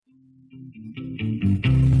Good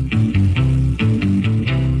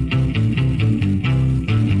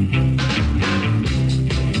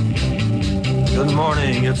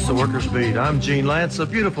morning. It's the Workers Beat. I'm Gene Lance, a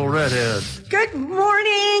beautiful redhead. Good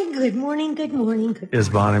morning. Good morning. Good morning. Good Is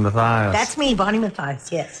Bonnie Mathias. That's me, Bonnie Mathias,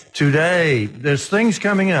 yes. Today, there's things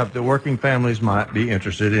coming up that working families might be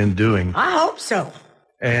interested in doing. I hope so.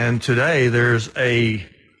 And today, there's a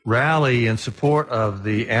rally in support of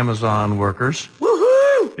the Amazon workers. Woohoo!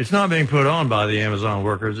 It's not being put on by the Amazon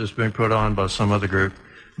workers. It's being put on by some other group.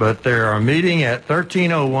 But they are meeting at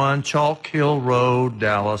 1301 Chalk Hill Road,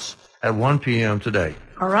 Dallas, at 1 p.m. today.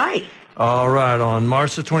 All right. All right, on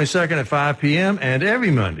March the 22nd at 5 p.m. and every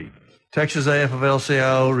Monday, Texas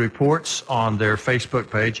AFL-CIO reports on their Facebook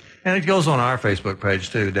page, and it goes on our Facebook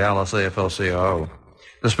page too, Dallas AFL-CIO.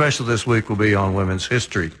 The special this week will be on women's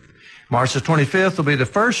history. March the 25th will be the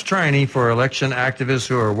first training for election activists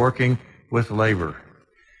who are working with labor.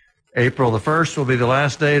 April the 1st will be the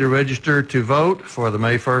last day to register to vote for the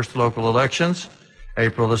May 1st local elections.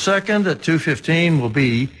 April the 2nd at 2:15 will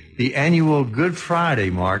be the annual Good Friday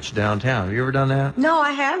March downtown. Have you ever done that? No,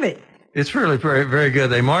 I haven't. It's really very, very good.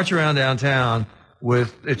 They march around downtown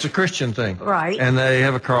with, it's a Christian thing. Right. And they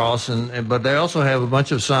have a cross, but they also have a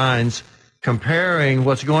bunch of signs comparing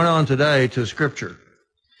what's going on today to Scripture.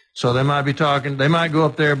 So they might go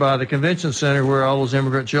up there by the convention center where all those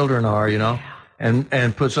immigrant children are,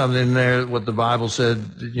 and put something in there, what the Bible said,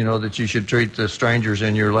 that you should treat the strangers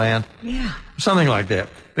in your land. Yeah. Something like that.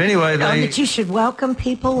 But anyway, that you should welcome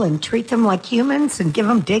people and treat them like humans and give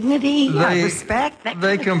them dignity, respect.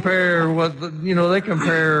 They compare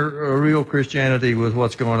real Christianity with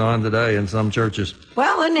what's going on today in some churches.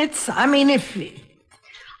 Well, and if I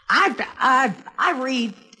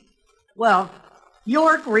read,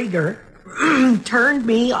 York Rieger turned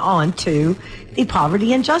me on to the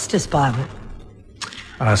Poverty and Justice Bible.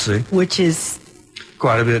 I see. Which is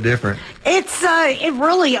quite a bit different. It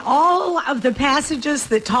really, all of the passages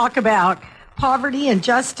that talk about poverty and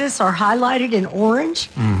justice are highlighted in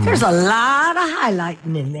orange. Mm-hmm. There's a lot of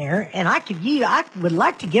highlighting in there, and I would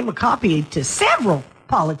like to give a copy to several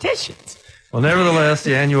politicians. Well, nevertheless,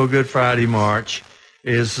 the annual Good Friday March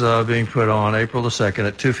is being put on April the 2nd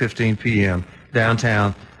at 2:15 p.m.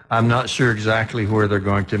 downtown. I'm not sure exactly where they're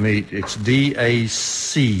going to meet. It's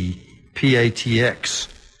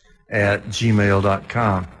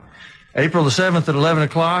dacpatx@gmail.com. April the 7th at 11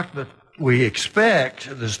 o'clock, we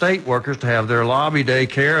expect the state workers to have their lobby day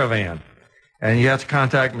caravan. And you have to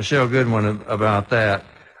contact Michelle Goodwin about that.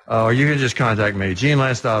 Or you can just contact me,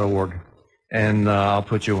 genelance.org, and I'll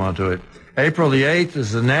put you onto it. April the 8th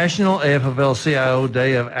is the National AFL-CIO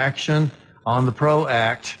Day of Action on the PRO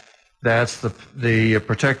Act. That's the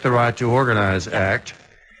Protect the Right to Organize Act.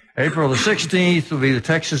 April the 16th will be the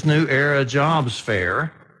Texas New Era Jobs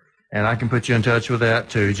Fair, and I can put you in touch with that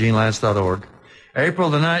too, genelance.org. April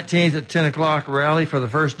the 19th at 10 o'clock, rally for the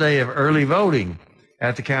first day of early voting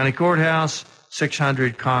at the county courthouse,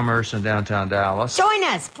 600 Commerce in downtown Dallas. Join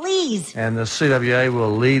us, please. And the CWA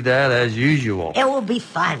will lead that as usual. It will be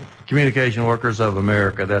fun. Communication Workers of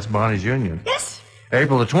America, that's Bonnie's union. Yes.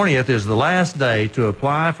 April the 20th is the last day to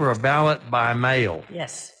apply for a ballot by mail.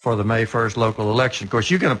 Yes. For the May 1st local election. Of course,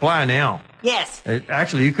 you can apply now. Yes.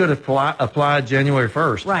 Actually, you could apply January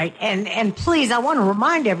 1st. Right. And please, I want to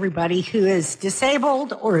remind everybody who is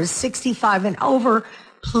disabled or is 65 and over,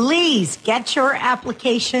 please get your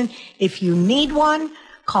application. If you need one,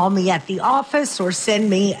 call me at the office or send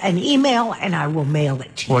me an email and I will mail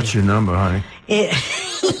it to you. What's your number, honey? It's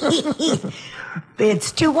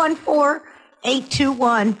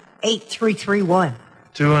 214-821-8331.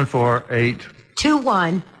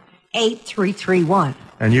 214-821-8331.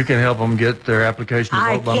 And you can help them get their application to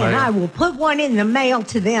vote by mail? I will put one in the mail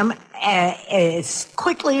to them as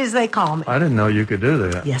quickly as they call me. I didn't know you could do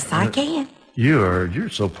that. Yes, I can. You're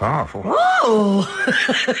so powerful. Oh!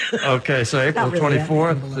 Okay, so April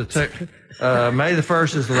 24th, May the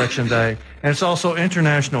 1st is Election Day, and it's also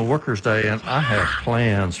International Workers' Day, and I have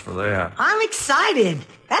plans for that. I'm excited.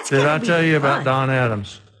 Did I tell you about Don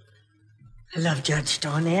Adams? I love Judge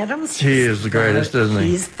Don Adams. He is the greatest, isn't he?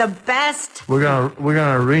 He's the best. We're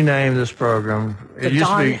gonna rename this program. It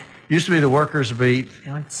used to be the Workers Beat.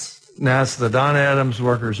 Now it's the Don Adams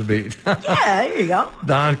Workers Beat. Yeah, there you go.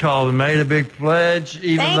 Don called and made a big pledge,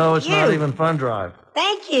 even though it's not even Fund Drive.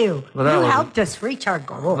 Thank you. You helped us reach our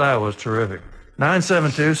goal. That was terrific.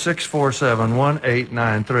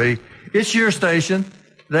 972-647-1893. It's your station.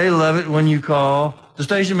 They love it when you call. The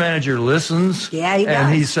station manager listens. Yeah, he does.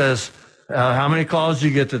 And he says, how many calls did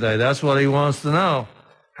you get today? That's what he wants to know.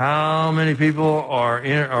 How many people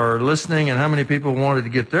are listening and how many people wanted to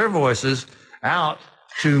get their voices out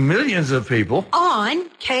to millions of people on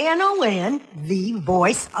KNON, the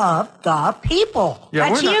voice of the people. Yeah,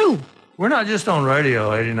 That's you. We're not just on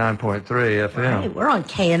radio, 89.3 FM. Right, we're on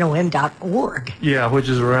KNON.org. Yeah, which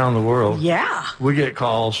is around the world. Yeah. We get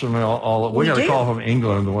calls from all we got a call from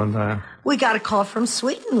England one time. We got a call from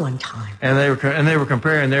Sweden one time. And they were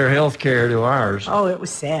comparing their health care to ours. Oh, it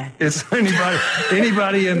was sad. It's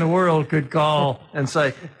anybody in the world could call and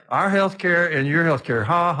say, our health care and your health care.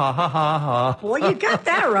 Ha, ha, ha, ha, ha. Boy, you got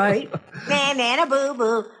that right. Nana boo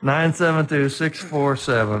boo.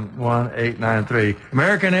 972-647-1893.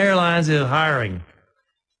 American Airlines is hiring.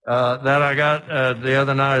 That I got the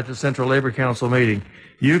other night at the Central Labor Council meeting.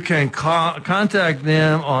 You can contact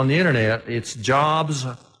them on the internet. It's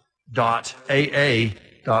jobs.aa.com.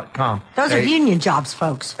 Those are union jobs,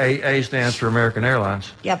 folks. AA stands for American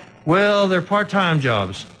Airlines. Yep. Well, they're part-time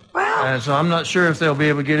jobs. Well, And so I'm not sure if they'll be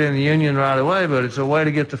able to get in the union right away, but it's a way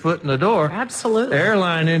to get the foot in the door. absolutely. The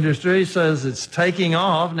airline industry says it's taking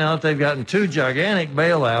off now that they've gotten 2 gigantic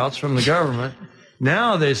bailouts from the government.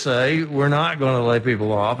 Now they say we're not going to lay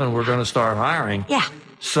people off and we're going to start hiring. Yeah.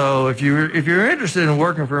 So if you're interested in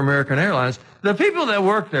working for American Airlines, the people that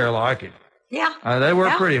work there like it. Yeah. They work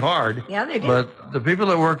Yeah. pretty hard. Yeah, they do. But the people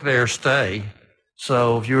that work there stay.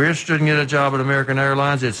 So if you're interested in getting a job at American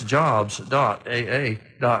Airlines, it's jobs.aa.com.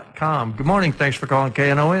 Good morning. Thanks for calling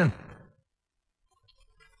KNON.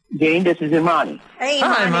 Dean, this is Imani. Hey,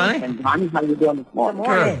 Hi, Monty. Imani. And Imani, how you doing this Good morning?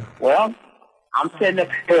 morning. Well, I'm sitting up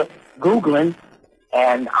here Googling,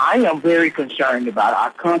 and I am very concerned about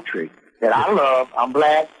our country that I love. I'm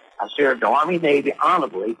black. I served the Army, Navy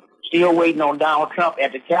honorably. Still waiting on Donald Trump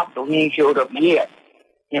at the Capitol. He ain't showed up yet.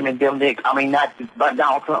 Him and them niggas. I mean, not but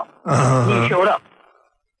Donald Trump. He ain't showed up.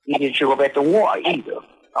 He didn't show up at the war either.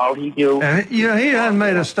 All he do. And he hadn't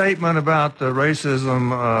made a statement about the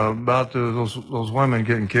racism about those women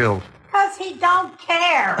getting killed. Because he don't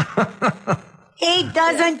care. He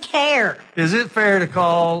doesn't care. Is it fair to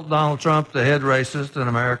call Donald Trump the head racist in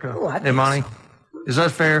America? Oh, I think Imani? so. Is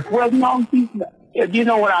that fair? Well, no, you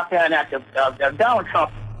know what I found out? Donald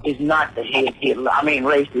Trump is not the head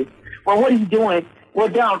racist. Well, what he's doing,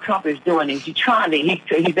 what Donald Trump is doing is he's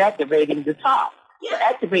activating the top.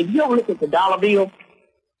 Yeah. You ever look at the dollar bill?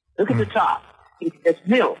 Look at the top. It's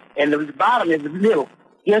middle, and the bottom is the middle.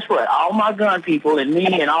 Guess what? All my gun people and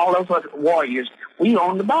me and all those other warriors, we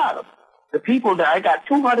on the bottom. The people that I got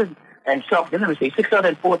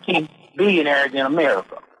 614 billionaires in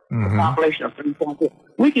America. A population of 3.2.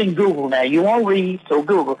 We can Google now. You won't read, so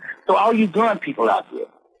Google. So all you gun people out there,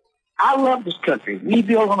 I love this country. We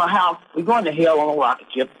build on a house. We're going to hell on a rocket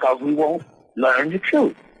ship because we won't learn the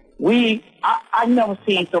truth. I've never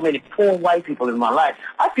seen so many poor white people in my life.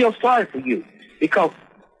 I feel sorry for you because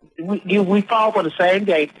we fall for the same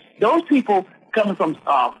game. Those people coming from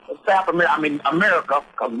South America, America,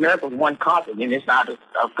 because America's one continent, it's not a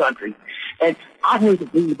country. And I read a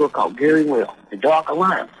book called Gary Will, The Dark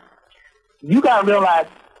Alliance. You got to realize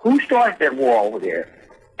who started that war over there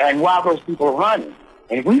and why those people are running.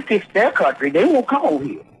 And if we fix their country, they won't come over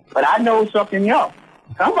here. But I know something else.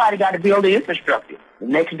 Somebody got to build the infrastructure. The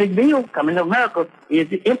next big deal coming to America is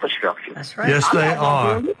the infrastructure. That's right. Yes, they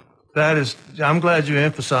are. I'm glad you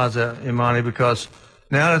emphasize that, Imani, because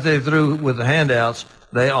now that they're through with the handouts,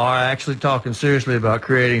 they are actually talking seriously about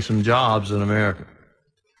creating some jobs in America.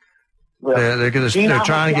 Well, They're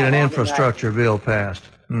trying to get an infrastructure bill passed.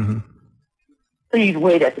 Mm-hmm. Please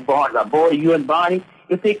wait at the border, you and Bonnie.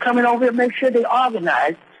 If they're coming over here, make sure they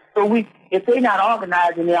organize. So if they're not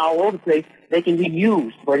organized and they're all over the place, they can be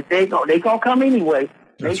used. But if they're going to come anyway.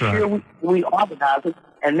 Make sure we organize it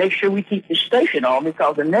and make sure we keep the station on,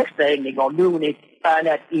 because the next thing they're going to do when they find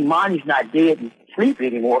out Imani's not dead and sleep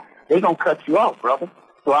anymore, they're going to cut you off, brother.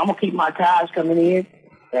 So I'm going to keep my ties coming in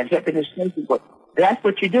and helping the station. But that's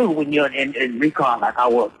what you do when you're in recon like I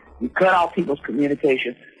was. You cut off people's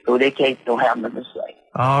communication so they don't have nothing to say.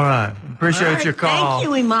 All right. Appreciate your call. Thank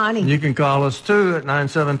you, Imani. You can call us, too, at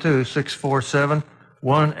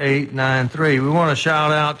 972-647-1893. We want to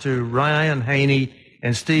shout out to Ryan Haney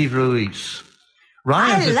and Steve Ruiz.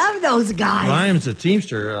 I love those guys. Ryan's a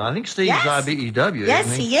Teamster. I think Steve's Yes. IBEW. Yes,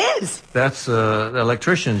 isn't he is. That's the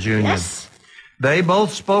Electricians Union. Yes. They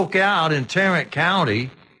both spoke out in Tarrant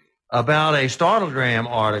County about a Startlegram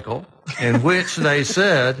article in which they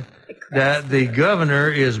said that the governor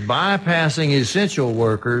is bypassing essential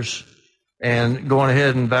workers and going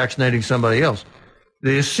ahead and vaccinating somebody else.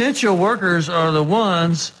 The essential workers are the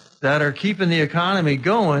ones that are keeping the economy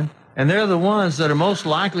going, and they're the ones that are most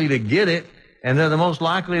likely to get it, and they're the most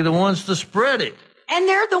likely the ones to spread it. And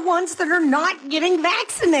they're the ones that are not getting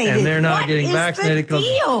vaccinated. And they're not What getting is vaccinated the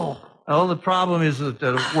deal? Oh, the problem is that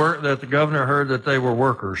that the governor heard that they were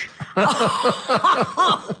workers.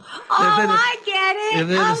 I get it. If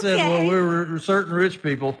they'd have said, well, we were certain rich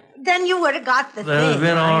people, then you would have got the thing. that would have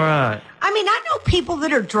been right? all right. I mean, I know people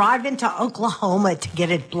that are driving to Oklahoma to get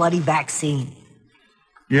a bloody vaccine.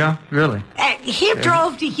 Yeah, really. He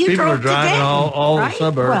drove to People are driving Denton, all right? the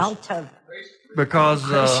suburbs Well, because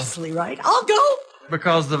graciously, right? I'll go.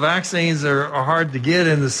 because the vaccines are hard to get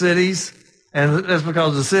in the cities, and that's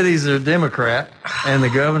because the cities are Democrat and the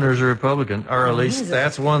governors are Republican, or at least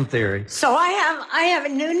that's one theory. So I have a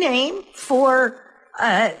new name for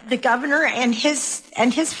the governor and his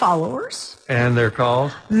followers. And they're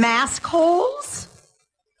called Mask holes,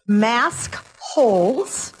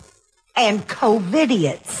 and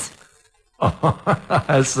COVIDiots.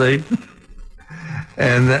 I see.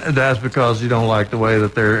 And that's because you don't like the way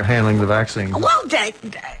that they're handling the vaccines. Well,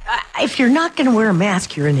 if you're not going to wear a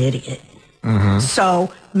mask, you're an idiot. Mm-hmm.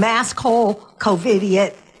 So mask hole,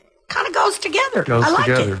 COVIDiot kind of goes together. Goes I like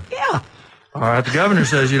together. it. Yeah. All right, the governor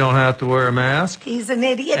says you don't have to wear a mask. He's an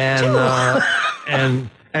idiot And, too.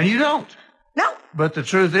 and you don't. No. But the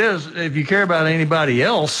truth is, if you care about anybody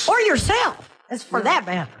else, Or yourself, as for that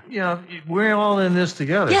matter. you know, we're all in this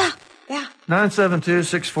together. Yeah.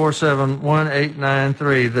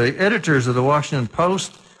 972-647-1893. The editors of the Washington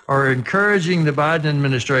Post are encouraging the Biden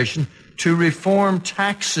administration to reform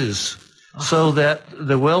taxes so that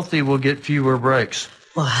the wealthy will get fewer breaks.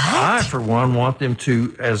 What? I, for one, want them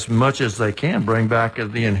to, as much as they can, bring back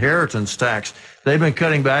the inheritance tax. They've been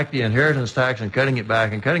cutting back the inheritance tax and cutting it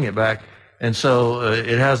back and cutting it back. And so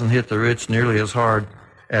it hasn't hit the rich nearly as hard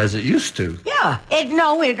as it used to. Yeah.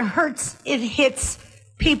 It hurts. It hits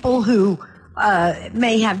people who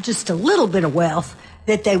may have just a little bit of wealth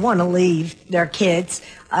that they want to leave their kids.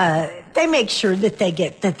 They make sure that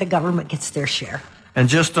the government gets their share. And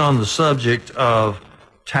just on the subject of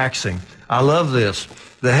taxing, I love this.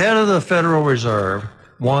 The head of the Federal Reserve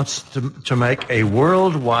wants to make a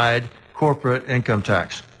worldwide corporate income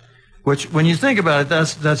tax, which, when you think about it,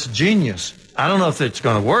 that's genius. I don't know if it's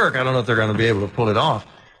going to work. I don't know if they're going to be able to pull it off.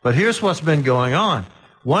 But here's what's been going on.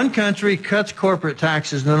 One country cuts corporate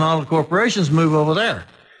taxes, and then all the corporations move over there.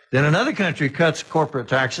 Then another country cuts corporate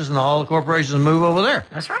taxes, and all the corporations move over there.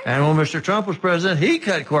 That's right. And when Mr. Trump was president, he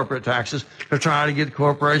cut corporate taxes to try to get the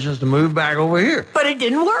corporations to move back over here. But it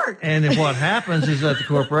didn't work. And then what happens is that the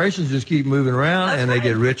corporations just keep moving around, That's and they right.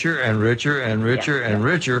 get richer and richer and richer and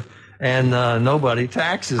richer, and nobody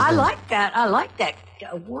taxes them. I like that.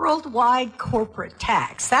 A worldwide corporate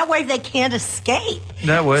tax. That way they can't escape.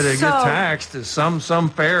 That way they get taxed at some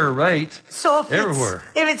fair rate everywhere.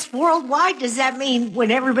 If it's worldwide, does that mean when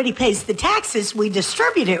everybody pays the taxes, we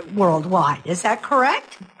distribute it worldwide? Is that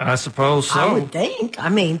correct? I suppose so. I would think. I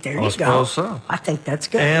mean, there you go. I suppose so. I think that's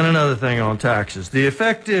good. And another thing on taxes. The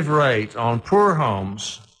effective rate on poor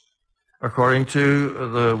homes, according to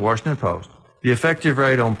the Washington Post, the effective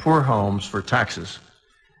rate on poor homes for taxes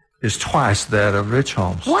is twice that of rich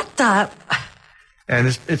homes. What the? And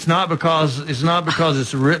it's not because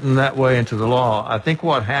it's written that way into the law. I think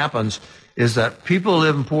what happens is that people who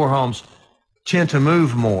live in poor homes tend to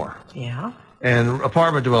move more. Yeah. And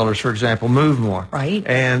apartment dwellers, for example, move more. Right.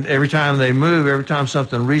 And every time they move, every time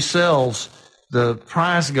something resells, the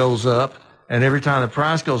price goes up. And every time the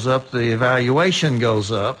price goes up, the evaluation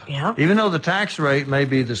goes up. Yeah. Even though the tax rate may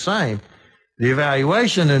be the same, the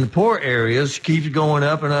evaluation in poor areas keeps going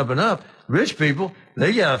up and up and up. Rich people,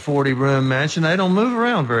 they got a 40-room mansion. They don't move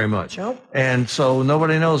around very much. Nope. And so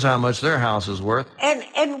nobody knows how much their house is worth. And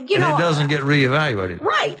you And know, it doesn't get reevaluated.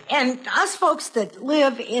 right. And us folks that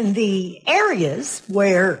live in the areas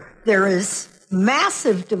where there is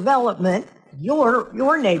massive development, your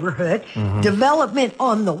neighborhood, development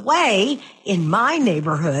on the way in my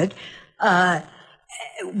neighborhood,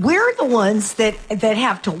 we're the ones that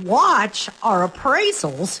have to watch our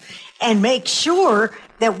appraisals and make sure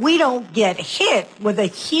that we don't get hit with a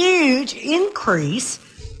huge increase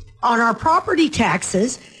on our property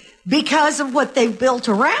taxes because of what they've built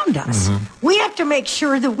around us. We have to make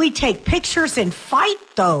sure that we take pictures and fight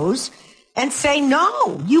those and say,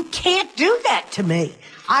 no, you can't do that to me.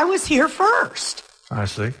 I was here first. I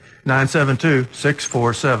see.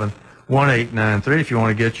 972-647-1893 if you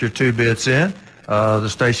want to get your 2 bits in. The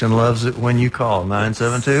station loves it when you call.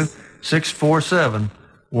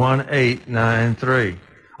 972-647-1893.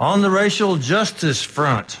 On the racial justice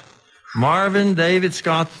front, Marvin David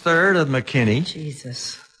Scott III of McKinney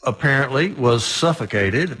Jesus. apparently was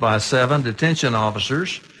suffocated by 7 detention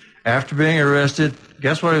officers after being arrested.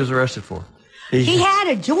 Guess what he was arrested for? He had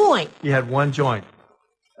a joint, He had one joint.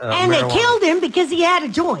 and marijuana. they killed him because he had a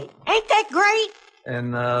joint. Ain't that great?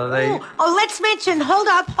 And they... Oh, let's mention, hold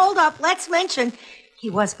up. Let's mention he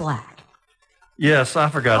was black. Yes, I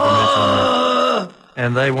forgot to mention that.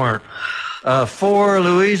 And they weren't. Four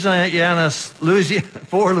Louisiana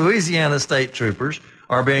state troopers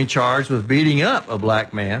are being charged with beating up a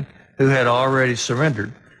black man who had already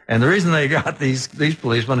surrendered. And the reason they got these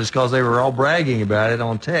policemen is because they were all bragging about it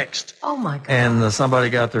on text. Oh, my God. And somebody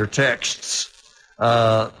got their texts.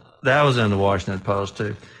 That was in the Washington Post,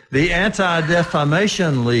 too. The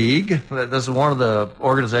Anti-Defamation League, this is one of the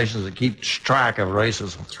organizations that keeps track of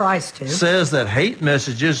racism, tries to, says that hate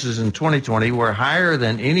messages in 2020 were higher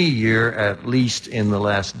than any year, at least in the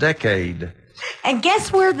last decade. And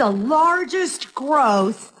guess where the largest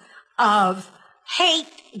growth of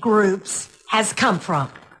hate groups has come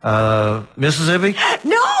from? Mississippi?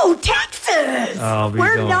 No, Texas.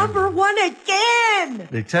 We're number one again.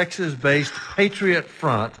 The Texas-based Patriot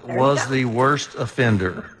Front was the worst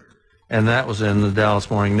offender. And that was in the Dallas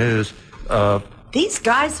Morning News. These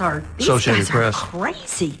guys are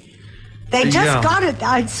crazy. They just got it.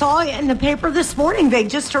 I saw in the paper this morning, they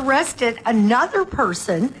just arrested another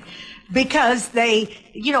person because the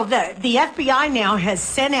FBI now has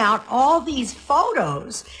sent out all these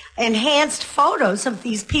photos, enhanced photos of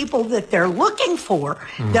these people that they're looking for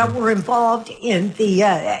that were involved in the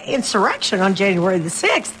insurrection on January the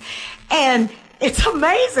 6th. And it's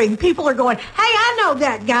amazing. People are going, hey, I know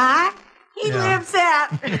that guy. He lives at.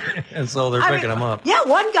 And so they're picking him up. Yeah,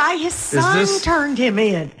 one guy, his son turned him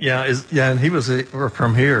in. And he was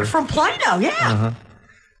from here. From Plano, yeah. Uh-huh.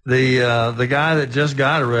 The guy that just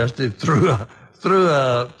got arrested threw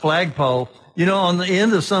a flagpole. You know, on the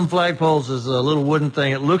end of some flagpoles is a little wooden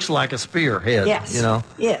thing. It looks like a spear head. Yes. You know.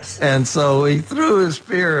 Yes. And so he threw his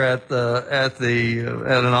spear at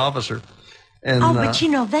an officer. And but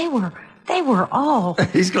they were all.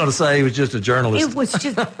 He's going to say he was just a journalist. It was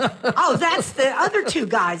just. That's the other two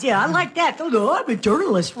guys. Yeah, I like that. They'll go, I'm a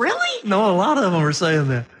journalist. Really? No, a lot of them are saying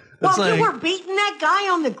that. Well, you were beating that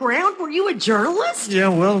guy on the ground. Were you a journalist? Yeah,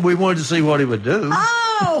 well, we wanted to see what he would do.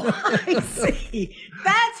 Oh, I see.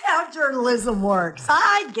 That's how journalism works.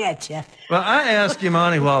 I get you. Well, I asked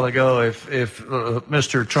Imani a while ago if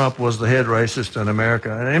Mr. Trump was the head racist in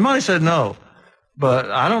America, and Imani said no.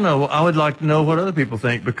 But I don't know. I would like to know what other people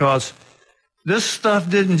think, because this stuff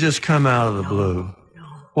didn't just come out of the blue. No.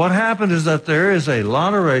 What happened is that there is a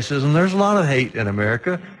lot of racism. There's a lot of hate in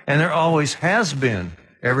America, and there always has been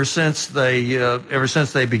ever since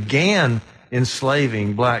they began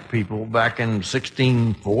enslaving black people back in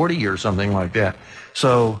 1640 or something like that.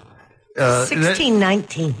 So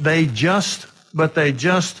 1619. They just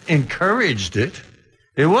encouraged it.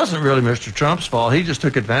 It wasn't really Mr. Trump's fault. He just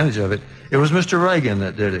took advantage of it. It was Mr. Reagan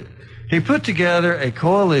that did it. He put together a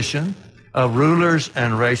coalition of rulers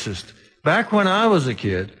and racists. Back when I was a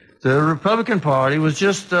kid, the Republican Party was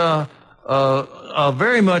just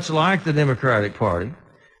very much like the Democratic Party,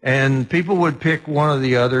 and people would pick one or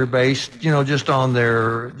the other based, just on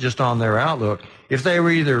their outlook. If they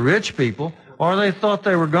were either rich people or they thought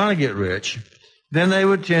they were going to get rich, then they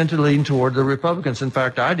would tend to lean toward the Republicans. In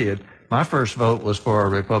fact, I did. My first vote was for a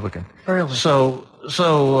Republican. Really? So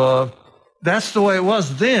that's the way it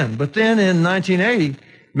was then. But then in 1980,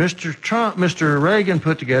 Mr. Reagan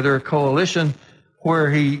put together a coalition where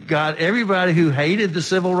he got everybody who hated the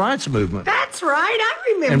civil rights movement. That's right.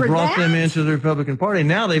 I remember that. And brought them into the Republican Party.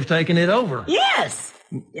 Now they've taken it over. Yes.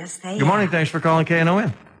 Yes, they have. Good morning. Thanks for calling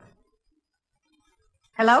KNON.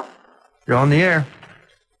 Hello? You're on the air.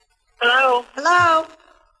 Hello. Hello.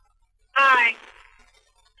 Hi.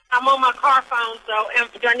 I'm on my car phone, so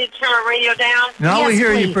do I need to turn my radio down? No, yes, we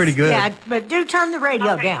hear please. you pretty good. Yeah, but do turn the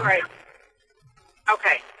radio down. Great.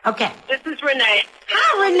 Okay. This is Renee.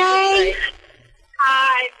 Hi, Renee.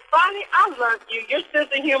 Hi. Bonnie, I love you. Your sense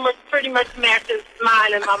of humor pretty much matches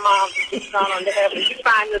mine and my mom's. She's gone on to heaven. You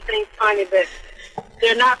find the things funny that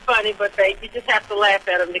they're not funny, but you just have to laugh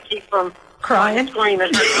at them to keep from crying, screaming.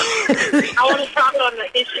 I want to talk on the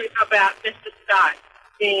issue about Mr. Scott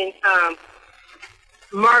being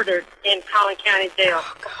murdered in Collin County Jail.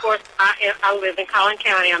 Of course, I live in Collin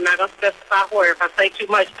County. I'm not going to specify where. If I say too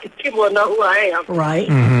much, people will know who I am. Right.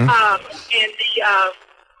 Mm-hmm. And the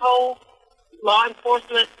whole law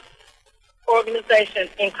enforcement organization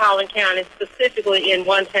in Collin County, specifically in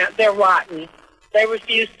one town, they're rotten. They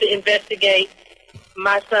refuse to investigate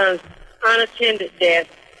my son's unattended death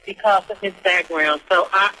because of his background. So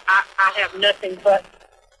I have nothing but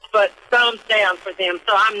thumbs down for them.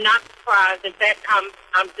 So I'm not surprised. In fact,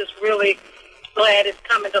 I'm just really glad it's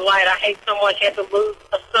coming to light. I hate someone had to lose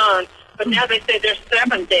a son, but now they say there's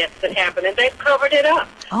 7 deaths that happened, and they've covered it up.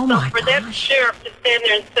 Oh so for that sheriff to stand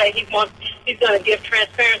there and say he's going to give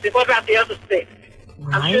transparency, what about the other 6?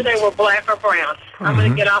 I'm sure they were black or brown. I'm going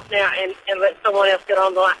to get off now and let someone else get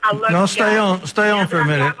on the line. I love No, you stay on for a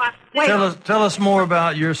minute. Tell us more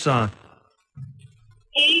about your son.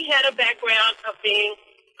 He had a background of being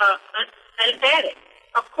an addict.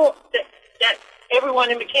 Of course, that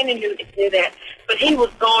everyone in McKinney knew that, but he was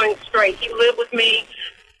going straight. He lived with me.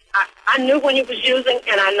 I knew when he was using,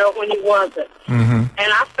 and I know when he wasn't. And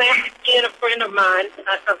I found he and a friend of mine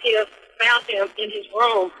of his found him in his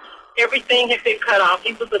room. Everything had been cut off.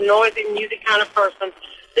 He was a noisy music kind of person.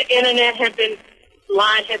 The internet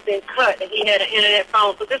line had been cut, and he had an internet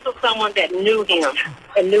phone. So this was someone that knew him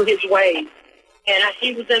and knew his ways. And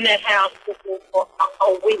he was in that house with me for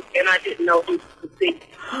a week, and I didn't know who to see.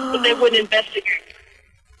 But they wouldn't investigate.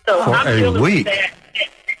 So For I'm a dealing week? with that.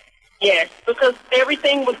 Yes, because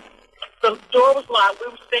everything was, the door was locked.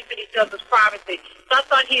 We respected each other's privacy. So I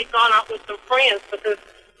thought he had gone out with some friends because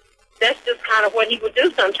that's just kind of what he would do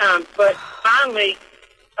sometimes. But finally,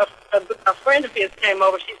 a friend of his came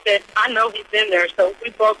over. She said, I know he's in there. So we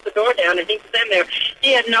broke the door down, and he was in there.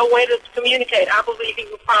 He had no way to communicate. I believe he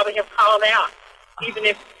would probably have called out, even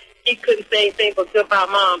if he couldn't say anything but goodbye,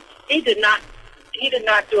 Mom. He did not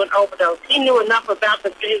do an overdose. He knew enough about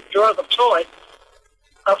his drug of choice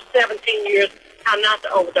of 17 years how not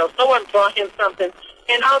to overdose. Someone brought him something,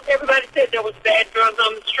 and everybody said there was bad drugs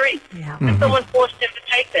on the street. Yeah. And someone forced him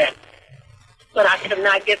to take that. But I could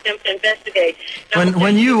not get them to investigate. Now,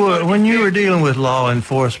 When you were dealing with law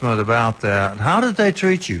enforcement about that, how did they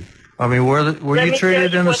treat you? I mean, were you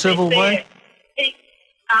treated in a civil way?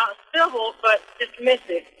 Civil, but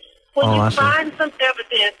dismissive. When you find some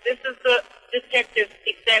evidence, this is the detective's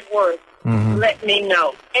exact words. Let me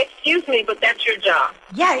know. Excuse me, but that's your job.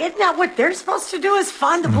 Yeah, isn't that what they're supposed to do, is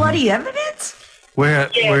find the bloody evidence? We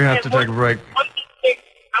have to take a break.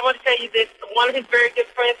 I want to tell you this. One of his very good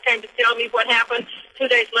friends came to tell me what happened. 2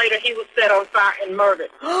 days later, he was set on fire and murdered.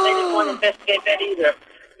 They didn't want to investigate that either.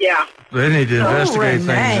 Yeah. They need to investigate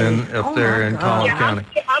things up there in Collin County.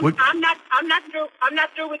 I'm not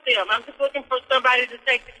through with them. I'm just looking for somebody to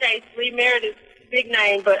take the case. Lee Meredith's big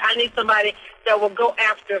name, but I need somebody that will go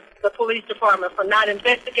after the police department for not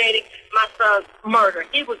investigating my son's murder.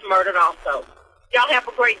 He was murdered also. Y'all have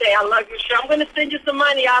a great day. I love your show. I'm going to send you some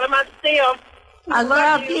money out of my sale. I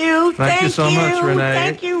love you. Thank you so much, Renee.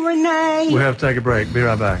 Thank you, Renee. We have to take a break. Be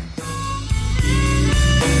right back.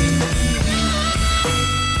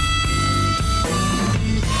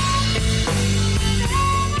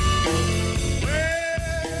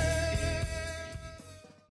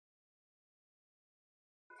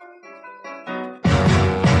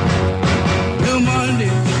 Blue Monday,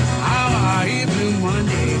 how are you, Blue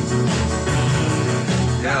Monday?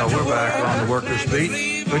 Yeah, we're back on the Workers'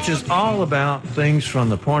 Beat, which is all about things from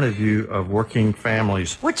the point of view of working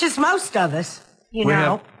families. Which is most of us, you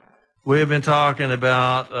know. We have been talking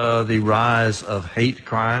about the rise of hate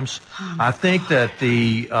crimes. I think that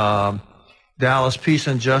the Dallas Peace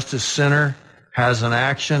and Justice Center has an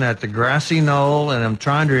action at the Grassy Knoll, and I'm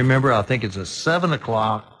trying to remember, I think it's at 7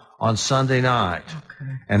 o'clock on Sunday night.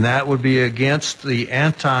 Okay. And that would be against the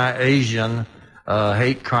anti-Asian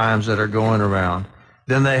hate crimes that are going around.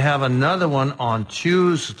 Then they have another one on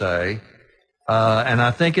Tuesday, and I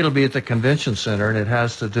think it'll be at the Convention Center, and it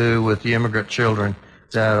has to do with the immigrant children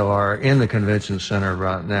that are in the Convention Center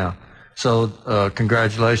right now. So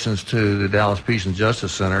congratulations to the Dallas Peace and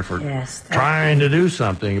Justice Center for trying to do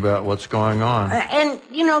something about what's going on. And,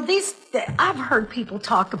 you know, I've heard people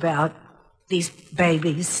talk about these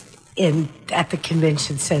babies at the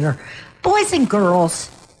Convention Center. Boys and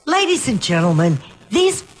girls, ladies and gentlemen,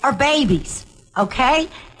 these are babies. Okay?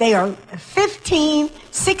 They are 15,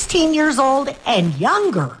 16 years old and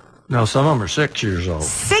younger. No, some of them are 6 years old.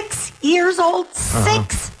 6 years old?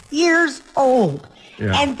 6 years old.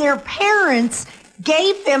 Yeah. And their parents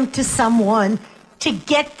gave them to someone to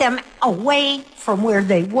get them away from where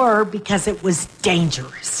they were because it was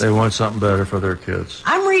dangerous. They want something better for their kids.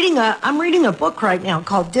 I'm reading a book right now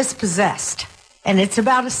called Dispossessed, and it's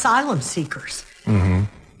about asylum seekers. Mm-hmm.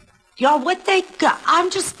 Y'all, what they got, I'm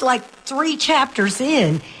just like 3 chapters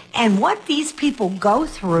in, and what these people go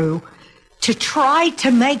through to try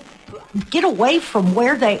to get away from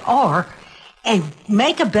where they are and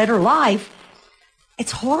make a better life,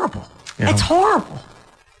 it's horrible. Yeah. It's horrible.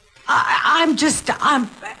 I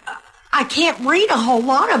can't read a whole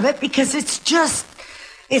lot of it because it's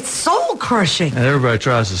soul crushing. And everybody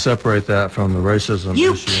tries to separate that from the racism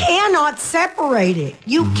You issue. cannot separate it.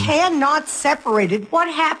 You cannot separate it. What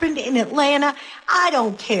happened in Atlanta, I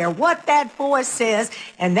don't care what that boy says,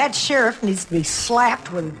 and that sheriff needs to be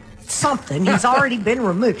slapped with something. He's already been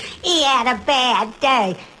removed. He had a bad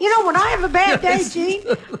day. You know, when I have a bad day, Gene,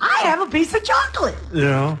 I have a piece of chocolate. You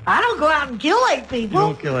know, I don't go out and kill 8 you people.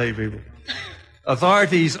 don't kill 8 people.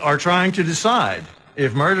 Authorities are trying to decide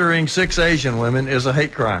if murdering 6 Asian women is a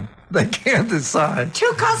hate crime. They can't decide.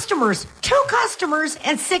 2 customers,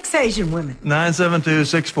 and 6 Asian women.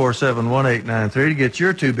 972-647-1893 to get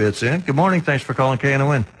your 2 bits in. Good morning. Thanks for calling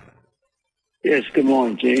KNON. Yes, good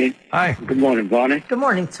morning, Gene. Hi. Good morning, Bonnie. Good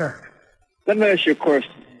morning, sir. Let me ask you a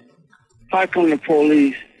question. How come the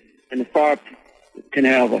police and the fire can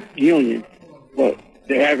have a union, but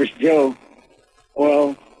the average Joe,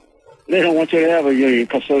 well, they don't want you to have a union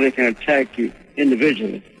because so they can attack you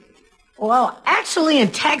individually? Well, actually,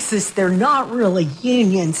 in Texas, they're not really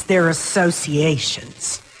unions, they're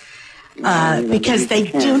associations. Because they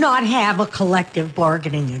do not have a collective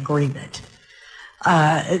bargaining agreement.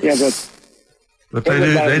 But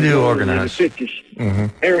they do organize. In the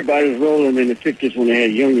 50s. Everybody was rolling in the 50s when they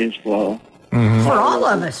had unions for all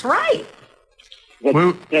of us, right?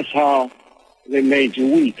 But that's how they made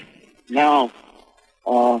you weak. Now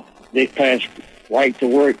they passed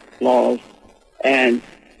right-to-work laws, and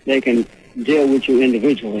they can deal with you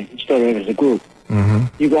individually instead of as a group.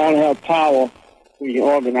 You can only have power when you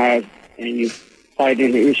organize and you fight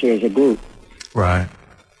in the issue as a group. Right.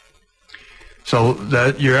 So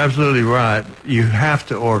that you're absolutely right. You have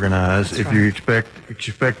to organize if you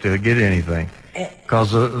expect to get anything. Because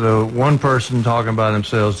the one person talking by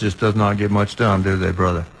themselves just does not get much done, do they,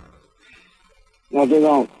 brother? No, they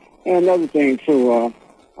don't. And another thing, too,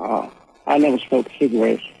 I never smoke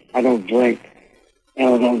cigarettes. I don't drink.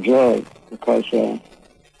 And I don't drug because I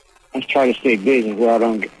try to stay busy where I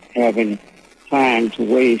don't have any time to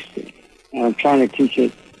waste. And I'm trying to teach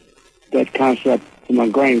that concept to my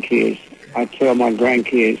grandkids. I tell my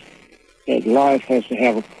grandkids that life has to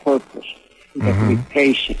have a purpose. You got to be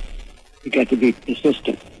patient. You got to be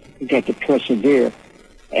persistent. You got to persevere.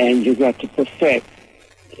 And you got to perfect.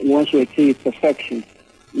 And once you achieve perfection,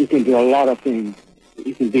 you can do a lot of things.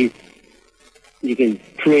 You can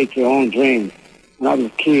create your own dreams. When I was a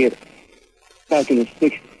kid, back in the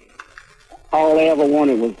 60s, all I ever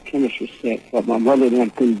wanted was a chemistry set, but my mother and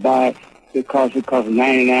them couldn't buy it because it cost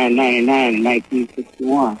 $99.99 in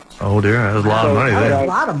 1961. Oh dear, that was a lot of money That there. was a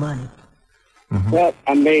lot of money. But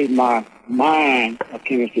I made my mind a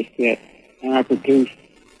chemistry set, and I produced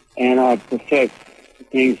and I perfect the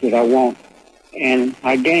things that I want, and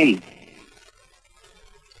I gain.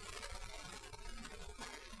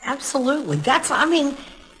 Absolutely.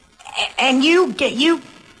 And you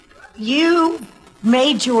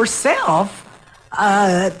made yourself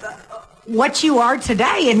what you are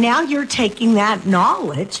today, and now you're taking that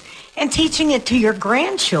knowledge and teaching it to your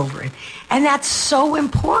grandchildren. And that's so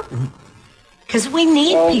important because we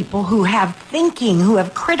need people who have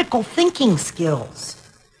critical thinking skills.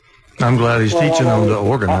 I'm glad he's teaching them to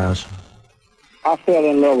organize. I fell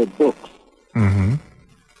in love with books. I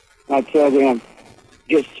tell them,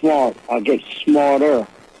 get smart. I'll get smarter.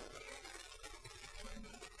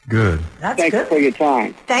 Good. That's Thank good. you for your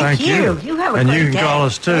time. Thank you. You have a and great you can day. call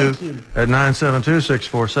us too Thank you. at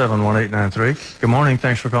 972-647-1893. Good morning.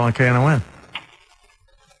 Thanks for calling KNON.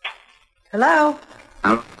 Hello.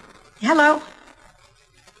 Hello.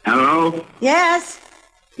 Hello? Yes.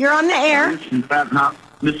 You're on the air. This is Black Hawk.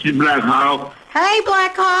 Hey,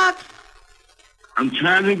 Black Hawk. I'm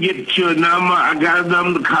trying to get to a number. I got a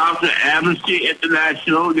number to call to Amnesty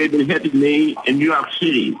International. They've been helping me in New York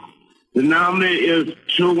City. The number is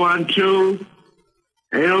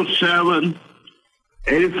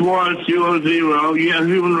 212-807-8400. You have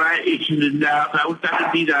human rights issues in Dallas. I was at the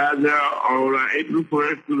be down there on April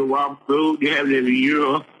 1st to the walkthrough. They have it every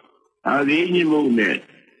year. The Indian movement.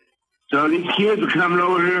 So these kids are coming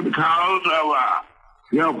over here because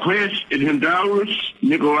of, Chris in Honduras,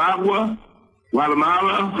 Nicaragua,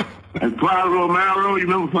 Guatemala, and Father Romero. You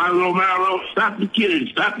remember Father Romero? Stop the killing.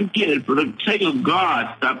 For the sake of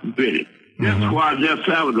God, stop the killing. That's why El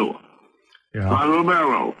Salvador. Yeah. Father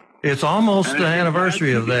Romero. It's almost the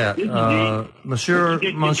anniversary of that. Monsieur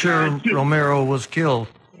Romero was killed,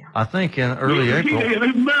 I think, in early April.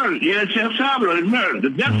 He's murdered. Yes, El Salvador is murdered.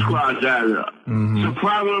 The death squad's out there. So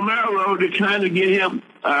Father Romero, they're trying to get him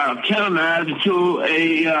canonized to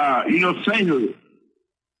a, sainthood.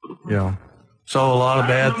 Yeah. So a lot of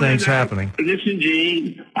bad things happening. Listen,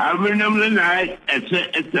 Gene, I remember the night at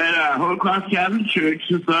that Holocaust Catholic Church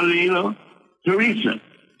in Salina, Teresa.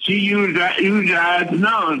 She used the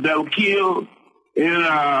nuns that were killed in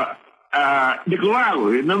Nicaragua.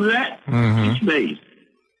 Remember that? East base.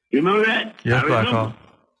 You remember that? Yes, Black Hawk.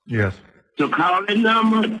 Yes. So call that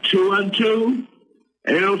number,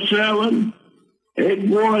 212-807-8400.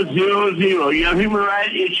 8400. You have human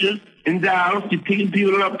rights issues in Dallas. You're picking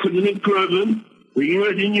people up, putting them in prison for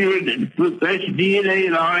years and years, and put fresh DNA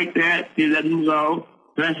and all like that. They let them go.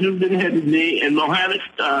 That's who's been head of me, and Mohammed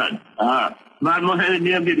Mohammed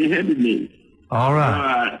Diem been head of me. All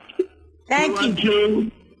right. Thank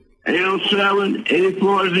you.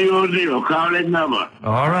 212-807-8400. Call that number.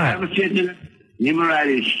 All right. Have a sitting. Human rights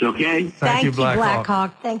issues, okay? Thank you, Black Hawk.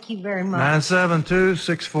 Hawk. Thank you very much.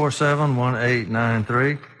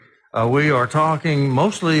 972-647-1893. We are talking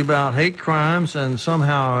mostly about hate crimes, and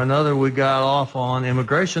somehow or another we got off on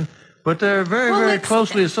immigration, but they're very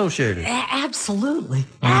closely associated. Absolutely.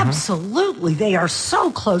 Absolutely. They are so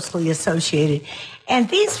closely associated. And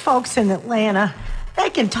these folks in Atlanta, they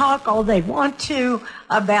can talk all they want to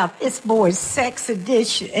about this boy's sex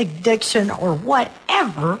addiction or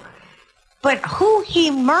whatever, but who he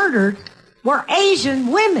murdered were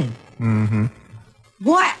Asian women. Mm-hmm.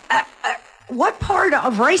 What part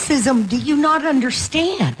of racism do you not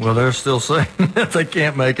understand? Well, they're still saying that they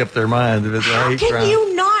can't make up their mind if it's a hate crime. How can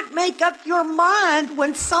you not make up your mind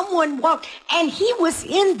when someone walked? And he was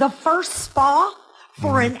in the first spa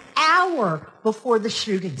for an hour before the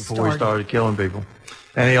shooting started. Before he started killing people.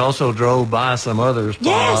 And he also drove by some other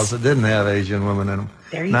spas that didn't have Asian women in them.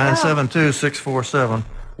 There you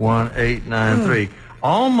 972-647-1893.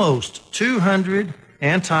 Almost 200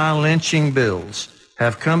 anti-lynching bills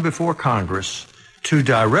have come before Congress to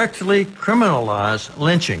directly criminalize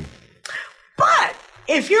lynching. But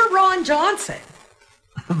if you're Ron Johnson.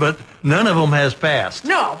 But none of them has passed.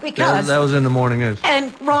 No, because that was in the morning news. And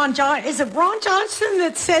is it Ron Johnson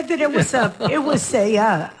that said that it was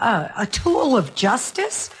a tool of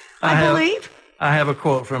justice? I believe. I have a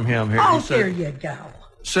quote from him here. Oh, he said, there you go.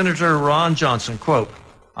 Senator Ron Johnson, quote,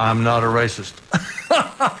 "I'm not a racist."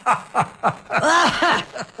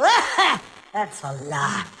 That's a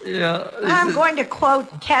lie. Yeah. I'm going to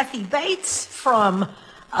quote Kathy Bates from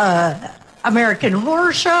American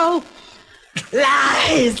Horror Show.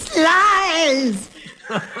 Lies, lies.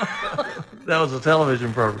 That was a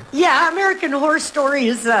television program. Yeah, American Horror Story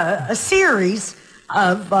is a series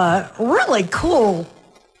of really cool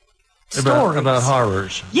stories. About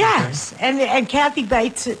horrors. Yes, okay. and Kathy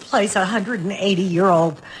Bates plays a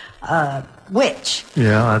 180-year-old witch.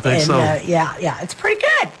 Yeah, I think so. Yeah, it's pretty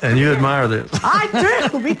good. And you admire this. I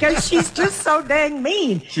do, because she's just so dang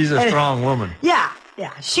mean. She's a strong woman. Yeah,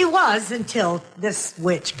 she was until this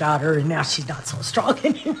witch got her, and now she's not so strong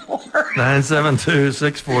anymore.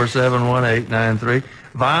 972-647-1893.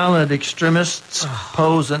 Violent extremists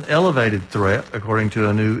pose an elevated threat, according to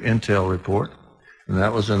a new intel report. And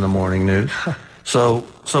that was in the morning news. So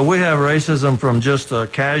we have racism from just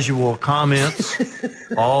casual comments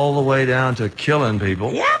all the way down to killing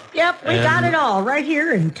people. Yep. We got it all right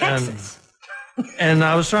here in Texas. And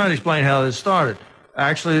I was trying to explain how this started.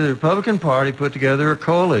 Actually, the Republican Party put together a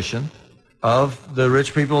coalition of the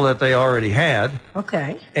rich people that they already had.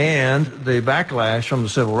 Okay. And the backlash from the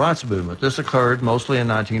civil rights movement. This occurred mostly in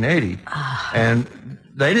 1980. And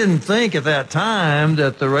they didn't think at that time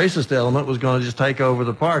that the racist element was going to just take over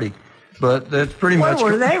the party. But that's pretty much...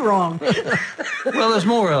 Were they wrong? Well, there's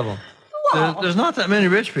more of them. Well, there's not that many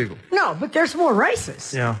rich people. No, but there's more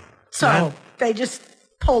racists. Yeah. So they just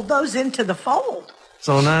pulled those into the fold.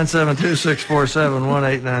 So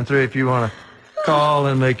 972-647-1893 if you want to call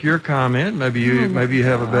and make your comment. Maybe you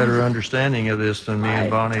have a better understanding of this than me and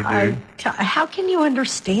Bonnie do. How can you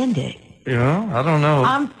understand it? I don't know.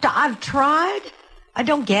 I've tried. I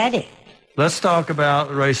don't get it. Let's talk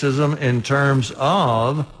about racism in terms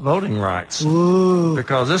of voting rights. Ooh.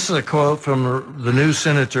 Because this is a quote from the new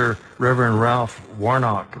senator, Reverend Ralph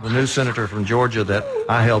Warnock, the new senator from Georgia that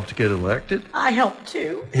I helped get elected. I helped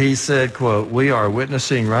too. He said, quote, "We are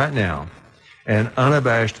witnessing right now an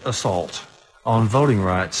unabashed assault on voting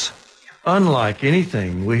rights, unlike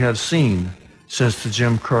anything we have seen since the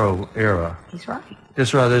Jim Crow era." He's right.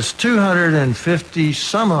 That's right. There's 250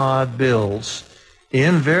 some odd bills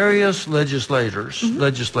in various legislatures,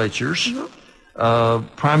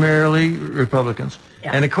 primarily Republicans.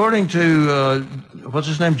 Yeah. And according to, what's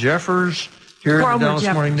his name, Jeffers, here at the Dallas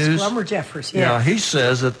Morning News. Wilmer Jeffers, yeah. He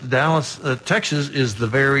says that Texas is the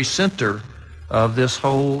very center of this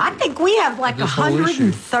whole... I think we have like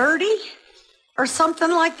 130 or something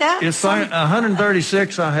like that. It's like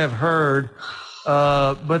 136 I have heard,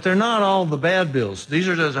 but they're not all the bad bills. These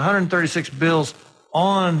are just 136 bills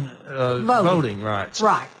on voting rights.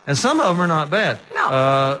 Right. And some of them are not bad.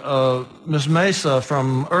 No. Ms. Mesa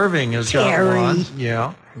from Irving has got one.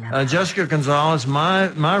 Yeah. Jessica Gonzalez,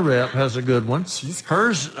 my rep, has a good one.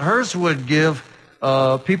 Hers would give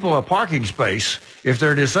people a parking space if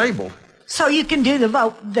they're disabled. So you can do the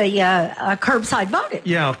curbside voting.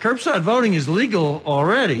 Yeah, curbside voting is legal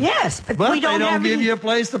already. Yes, but we they don't don't have give any- you a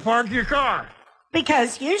place to park your car.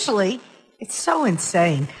 Because usually it's so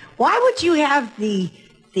insane. Why would you have the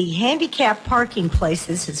handicap parking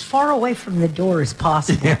places as far away from the door as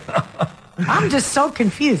possible? I'm just so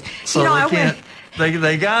confused. So they can't.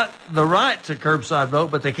 They got the right to curbside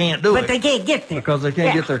vote, but they can't do it. But they can't get there. Because they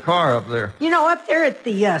can't get their car up there. You know, up there at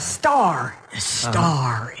the Star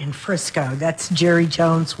in Frisco, that's Jerry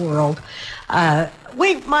Jones' World.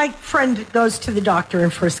 My friend goes to the doctor in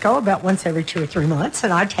Frisco about once every 2 or 3 months,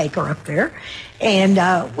 and I take her up there. And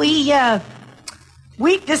we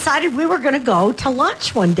decided we were going to go to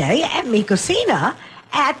lunch one day at Mi Cocina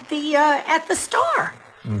at the Star.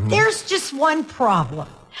 Mm-hmm. There's just one problem.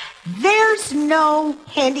 There's no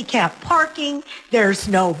handicap parking. There's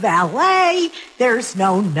no valet. There's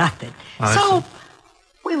no nothing. So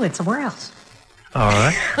we went somewhere else. All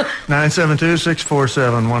right.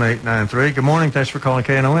 972-647-1893. Good morning. Thanks for calling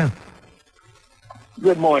KNON.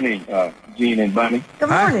 Good morning, Gene and Bunny. Good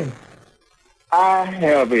morning. I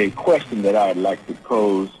have a question that I'd like to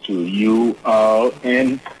pose to you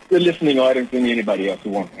and the listening audience and anybody else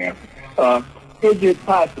who wants to answer. Is it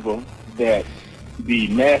possible that the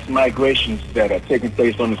mass migrations that are taking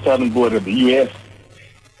place on the southern border of the U.S.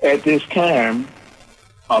 at this time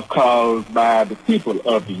are caused by the people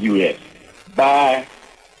of the U.S. by,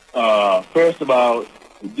 first of all,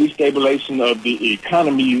 the destabilization of the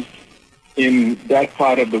economies in that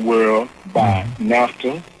part of the world by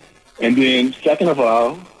NAFTA, and then second of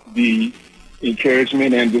all, the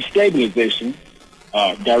encouragement and the stabilization,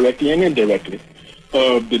 directly and indirectly,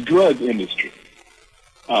 of the drug industry,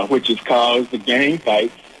 which has caused the gang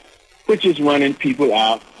fights, which is running people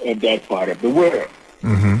out of that part of the world.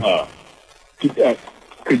 Mm-hmm.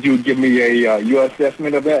 Could you give me your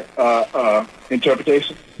assessment of that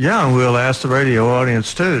interpretation? Yeah, and we'll ask the radio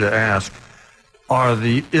audience, too, to ask,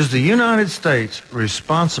 is the United States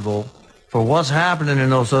responsible for what's happening in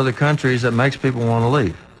those other countries that makes people want to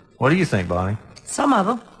leave? What do you think, Bonnie? Some of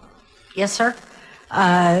them. Yes, sir.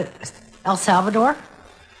 El Salvador.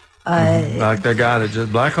 Like the guy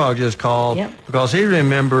that Black Hawk just called, because he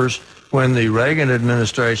remembers when the Reagan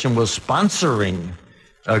administration was sponsoring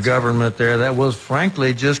a government there that was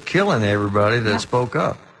frankly just killing everybody that spoke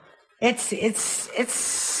up. It's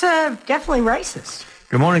definitely racist.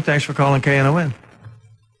 Good morning. Thanks for calling KNON.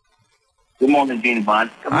 Good morning, Gene and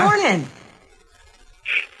Bonnie. Good morning.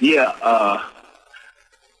 Yeah,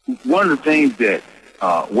 one of the things that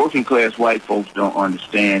working class white folks don't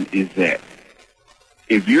understand is that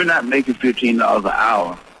if you're not making $15 an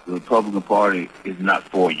hour, the Republican Party is not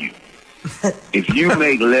for you. If you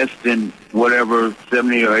make less than whatever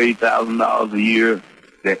 $70,000 or $80,000 a year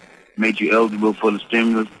that makes you eligible for the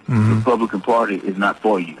stimulus, the Republican Party is not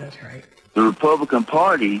for you. That's right. The Republican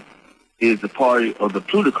Party is the party of the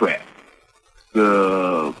plutocrats,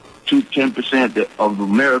 the 10% of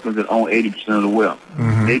Americans that own 80% of the wealth.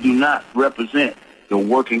 Mm-hmm. They do not represent the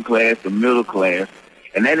working class, the middle class,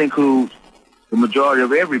 and that includes the majority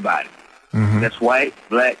of everybody. Mm-hmm. That's white,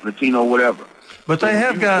 black, Latino, whatever. But they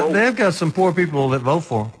have got some poor people that vote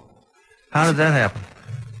for them. How did that happen?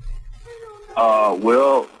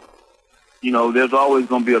 Well, you know, there's always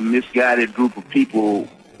going to be a misguided group of people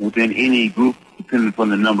within any group, depending upon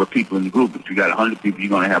the number of people in the group. If you got 100 people, you're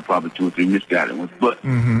going to have probably 2 or 3 misguided ones. But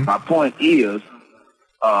my point is,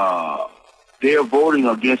 they're voting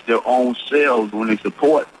against their own selves when they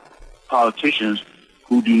support politicians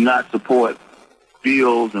who do not support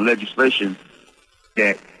bills and legislation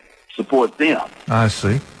that support them. I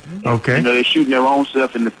see. Okay. You know, they're shooting their own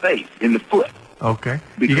self in the face, in the foot. Okay.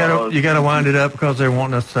 You got to wind it up because they're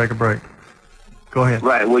wanting us to take a break. Go ahead.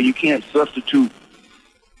 Right. Well, you can't substitute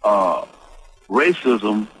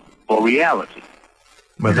racism for reality.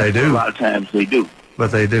 But they do. A lot of times they do.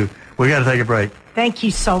 But they do. We got to take a break. Thank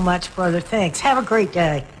you so much, brother. Thanks. Have a great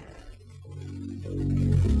day.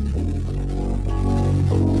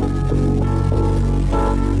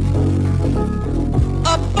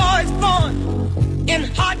 A boy's born in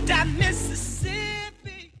hot time,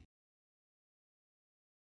 Mississippi.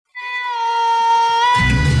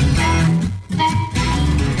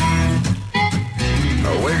 I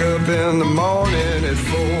wake up in the morning at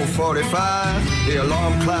 4:45. The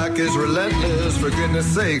alarm clock is relentless, for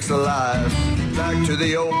goodness sakes alive. Back to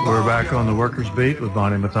the old. We're back on the Workers Beat with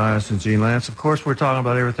Bonnie Matthias and Gene Lance. Of course, we're talking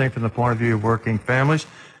about everything from the point of view of working families.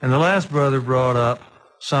 And the last brother brought up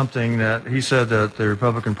something that he said that the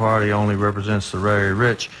Republican Party only represents the very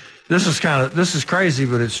rich. This is crazy,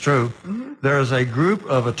 but it's true. Mm-hmm. There is a group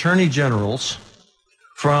of attorney generals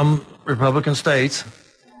from Republican states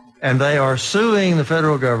and they are suing the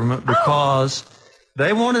federal government because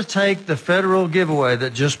they want to take the federal giveaway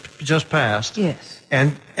that just passed. Yes.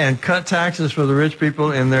 And cut taxes for the rich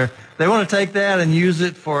people in there. They want to take that and use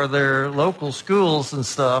it for their local schools and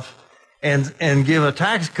stuff, and give a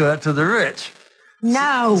tax cut to the rich.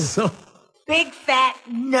 No. So, big fat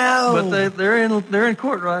no. but they're in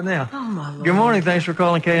court right now. Oh my Lord. Good morning. Thanks for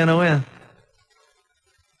calling KNON.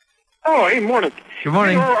 Oh, hey, morning. Good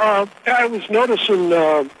morning. You know, I was noticing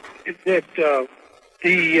that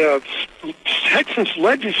the Texas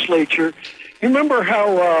legislature. You remember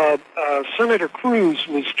how Senator Cruz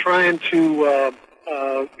was trying to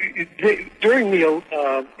during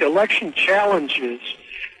the election challenges.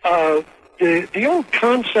 The old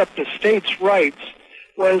concept of states' rights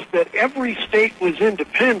was that every state was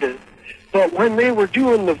independent, but when they were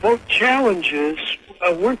doing the vote challenges,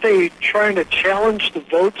 weren't they trying to challenge the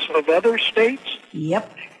votes of other states?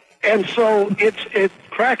 Yep. And so it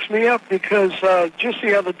cracks me up because just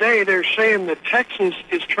the other day they're saying that Texas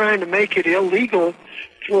is trying to make it illegal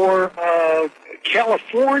for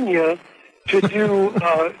California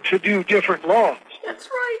to do different laws. That's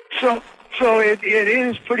right. So it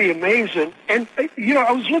is pretty amazing. And you know,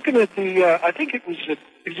 I was looking at the I think it was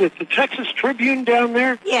the Texas Tribune down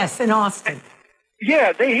there? Yes, in Austin.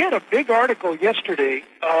 Yeah, they had a big article yesterday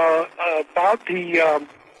about the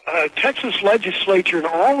Texas legislature and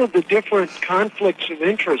all of the different conflicts of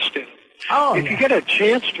interest in it. Oh, if you get a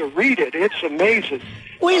chance to read it, it's amazing.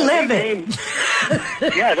 We live it.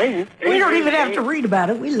 Yeah, we don't even have to read about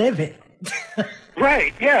it. We live it.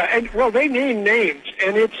 Right, yeah, and well, they name names,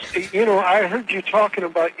 and it's, you know, I heard you talking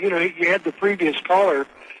about, you know, you had the previous caller,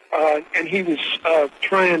 and he was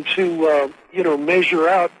trying to, you know, measure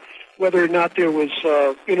out whether or not there was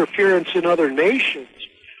interference in other nations.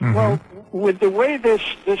 Mm-hmm. Well, with the way this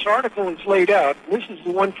article is laid out, this is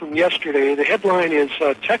the one from yesterday. The headline is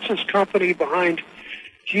Texas company behind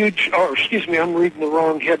huge. Oh, excuse me, I'm reading the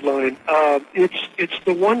wrong headline. It's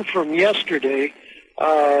the one from yesterday.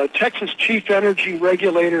 Texas chief energy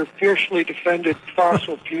regulator fiercely defended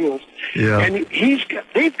fossil fuels. Yeah. And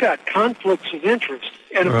they've got conflicts of interest.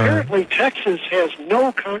 And apparently Texas has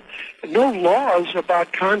no laws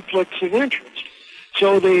about conflicts of interest.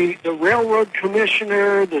 So the railroad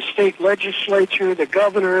commissioner, the state legislature, the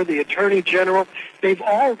governor, the attorney general, they've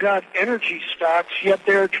all got energy stocks, yet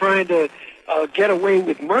they're trying to get away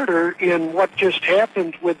with murder in what just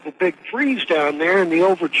happened with the big freeze down there and the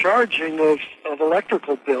overcharging of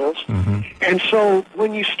electrical bills. Mm-hmm. And so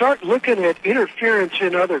when you start looking at interference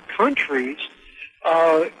in other countries,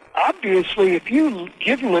 obviously if you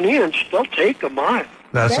give them an inch, they'll take a mile.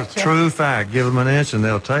 That's a true fact. Give them an inch and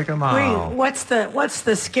they'll take a mile. What's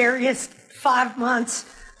the scariest 5 months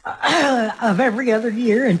of every other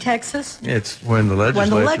year in Texas? It's when the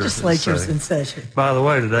legislature's in session. By the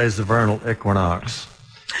way, today's the vernal equinox.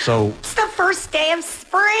 So it's the first day of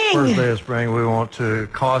spring. First day of spring. We want to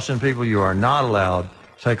caution people: you are not allowed to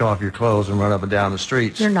take off your clothes and run up and down the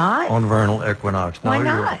streets. You're not? On vernal equinox. No, why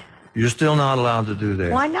not? You're still not allowed to do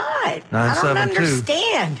that. Why not? I don't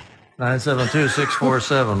understand.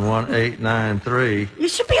 972-647-1893. You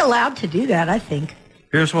should be allowed to do that, I think.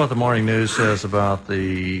 Here's what the morning news says about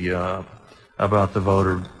the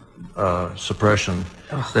voter suppression.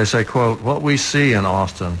 Ugh. They say, quote, "What we see in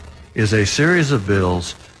Austin is a series of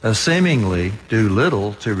bills that seemingly do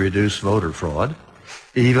little to reduce voter fraud,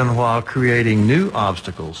 even while creating new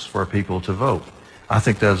obstacles for people to vote." I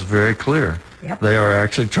think that's very clear. Yep. They are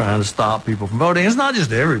actually trying to stop people from voting. It's not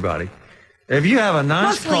just everybody. If you have a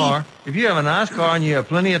nice car, and you have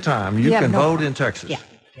plenty of time, you can vote in Texas. Yeah.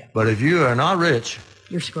 But if you are not rich,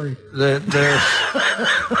 you're screwed. There's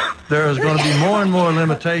going to be more and more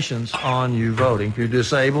limitations on you voting. If you're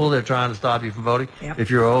disabled, they're trying to stop you from voting. Yep. If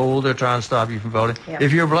you're old, they're trying to stop you from voting. Yep.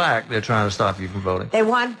 If you're black, they're trying to stop you from voting. They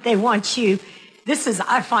want you.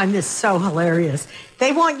 I find this so hilarious.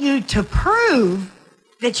 They want you to prove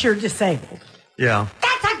that you're disabled. Yeah.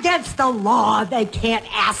 That's against the law. They can't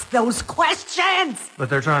ask those questions. But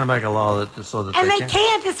they're trying to make a law so that and they can't. And they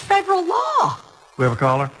can't. It's federal law. We have a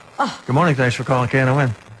caller? Oh. Good morning. Thanks for calling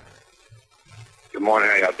KNON. Good morning.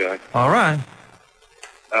 How y'all doing? All right.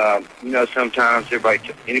 You know, sometimes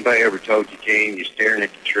anybody ever told you, Gene, you're staring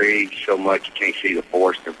at the tree so much you can't see the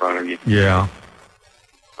forest in front of you? Yeah.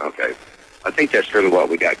 Okay. I think that's really what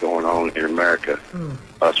we got going on in America.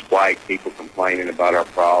 Us white people complaining about our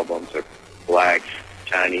problems, or blacks,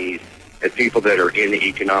 Chinese, and people that are in the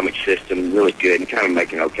economic system really good and kind of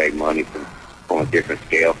making okay money on a different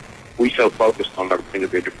scale. We so focused on our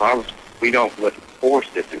individual problems, we don't look at the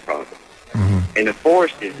forest that's in front of us. Mm-hmm. And the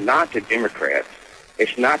forest is not the Democrats.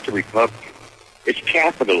 It's not the Republicans. It's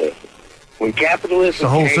capitalism. When capitalism the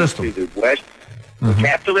whole came system. to the West, when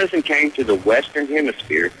capitalism came to the Western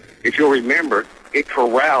Hemisphere, if you'll remember, it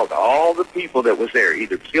corralled all the people that was there,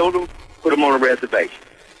 either killed them, put them on a reservation.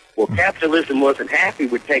 Well, capitalism wasn't happy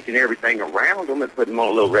with taking everything around them and putting them on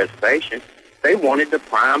a little reservation. They wanted the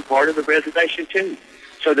prime part of the reservation, too.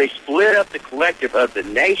 So they split up the collective of the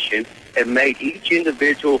nation and made each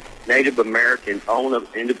individual Native American own an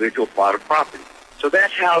individual plot of property. So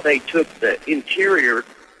that's how they took the interior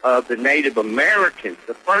of the Native Americans,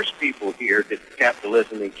 the first people here that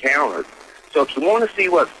capitalism encountered. So if you want to see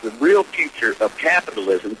what's the real future of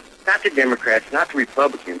capitalism, not the Democrats, not the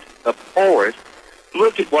Republicans, but for us,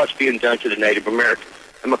 look at what's being done to the Native Americans.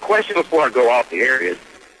 And my question before I go off the air is,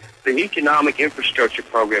 the economic infrastructure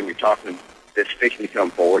program you're talking about that's fixing to come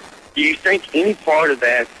forward, do you think any part of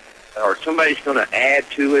that or somebody's going to add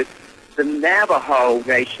to it? The Navajo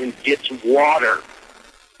Nation gets water.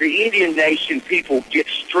 The Indian Nation people get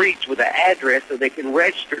streets with an address so they can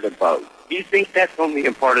register to vote. Do you think that's going to be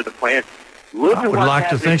a part of the plan? Look I at would what's like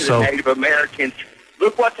to happening think to so. the Native Americans.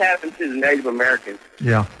 Look what's happened to the Native Americans.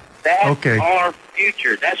 Yeah. That's Okay. our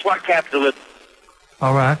future. That's what capitalism.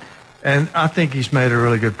 All right. And I think he's made a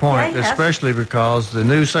really good point, Yeah, he has. especially because the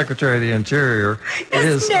new Secretary of the Interior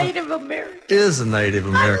It's is Native American. a Native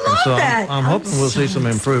American. love so that. I'm hoping we'll see some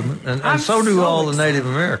improvement. And I'm so do so all the excited. Native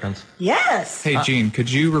Americans. Yes. Hey, Gene,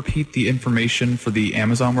 could you repeat the information for the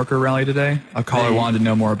Amazon worker rally today? A caller wanted to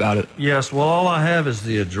know more about it. Yes, well, all I have is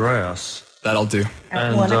the address. That'll do.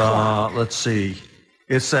 At 1 o'clock. Let's see.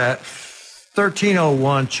 It's at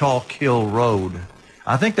 1301 Chalk Hill Road.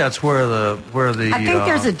 I think that's where the I think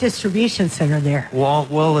there's a distribution center there. well,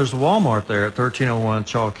 there's a Walmart there at 1301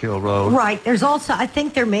 Chalk Hill Road. Right. There's also, I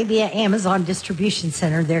think there may be an Amazon distribution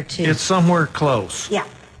center there too. It's somewhere close. Yeah.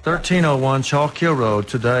 1301 Chalk Hill Road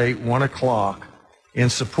today, 1 o'clock, in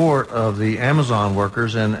support of the Amazon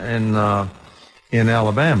workers in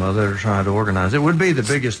Alabama that are trying to organize. It would be the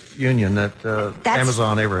biggest union that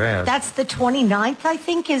Amazon ever had. That's the 29th, I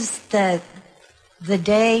think, is the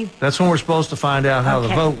day. That's when we're supposed to find out how the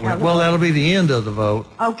Okay, vote how went. the Well, vote- that'll be the end of the vote.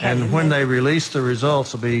 Okay, And and when then- they release the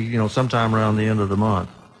results, it'll be, sometime around the end of the month.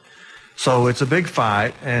 So it's a big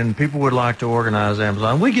fight, and people would like to organize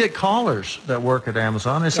Amazon. We get callers that work at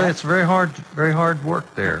Amazon. They say Yeah. it's very hard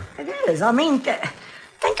work there. It is. I mean,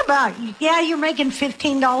 think about it. Yeah, you're making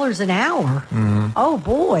 $15 an hour. Mm-hmm. Oh,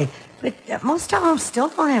 boy. But most of them still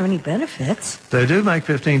don't have any benefits. They do make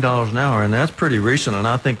 $15 an hour, and that's pretty recent. And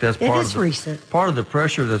I think that's It part is of the, recent. part of the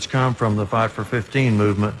pressure that's come from the Fight for 15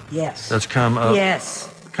 movement. Yes. That's come up. Yes.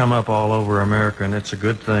 Come up all over America, and it's a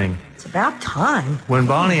good thing. It's about time. When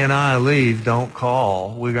Bonnie and I leave, don't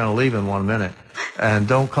call. We're going to leave in 1 minute, and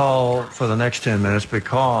don't call for the next 10 minutes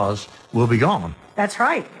because we'll be gone. That's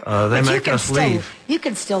right. They But you make can us still, leave. You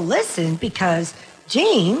can still listen because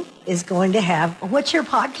Gene is going to have. What's your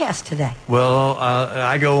podcast today? Well,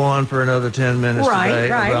 I go on for another 10 minutes Right, today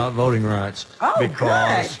right. about voting rights. Oh,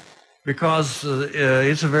 because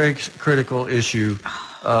it's a very critical issue,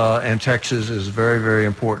 and Texas is a very, very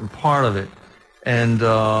important part of it. And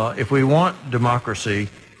if we want democracy,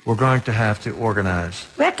 we're going to have to organize.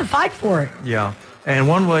 We have to fight for it. Yeah. And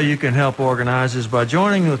one way you can help organize is by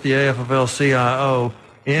joining with the AFL-CIO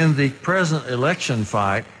in the present election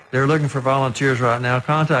fight. They're looking for volunteers right now.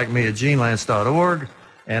 Contact me at genelance.org,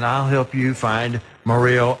 and I'll help you find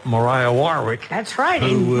Mariah Warwick. That's right. Who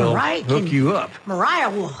and will Mariah hook you up. Mariah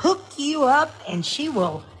will hook you up, and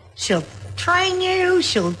she'll train you.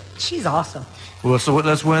 She's awesome. Well, so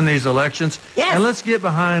let's win these elections. Yes. And let's get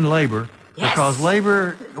behind labor, Yes. because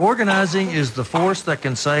labor organizing is the force that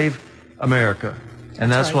can save America.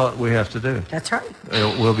 And that's right. what we have to do. That's right.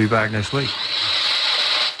 We'll be back next week.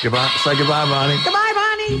 Goodbye. Say goodbye, Bonnie. Goodbye,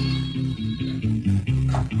 Bonnie.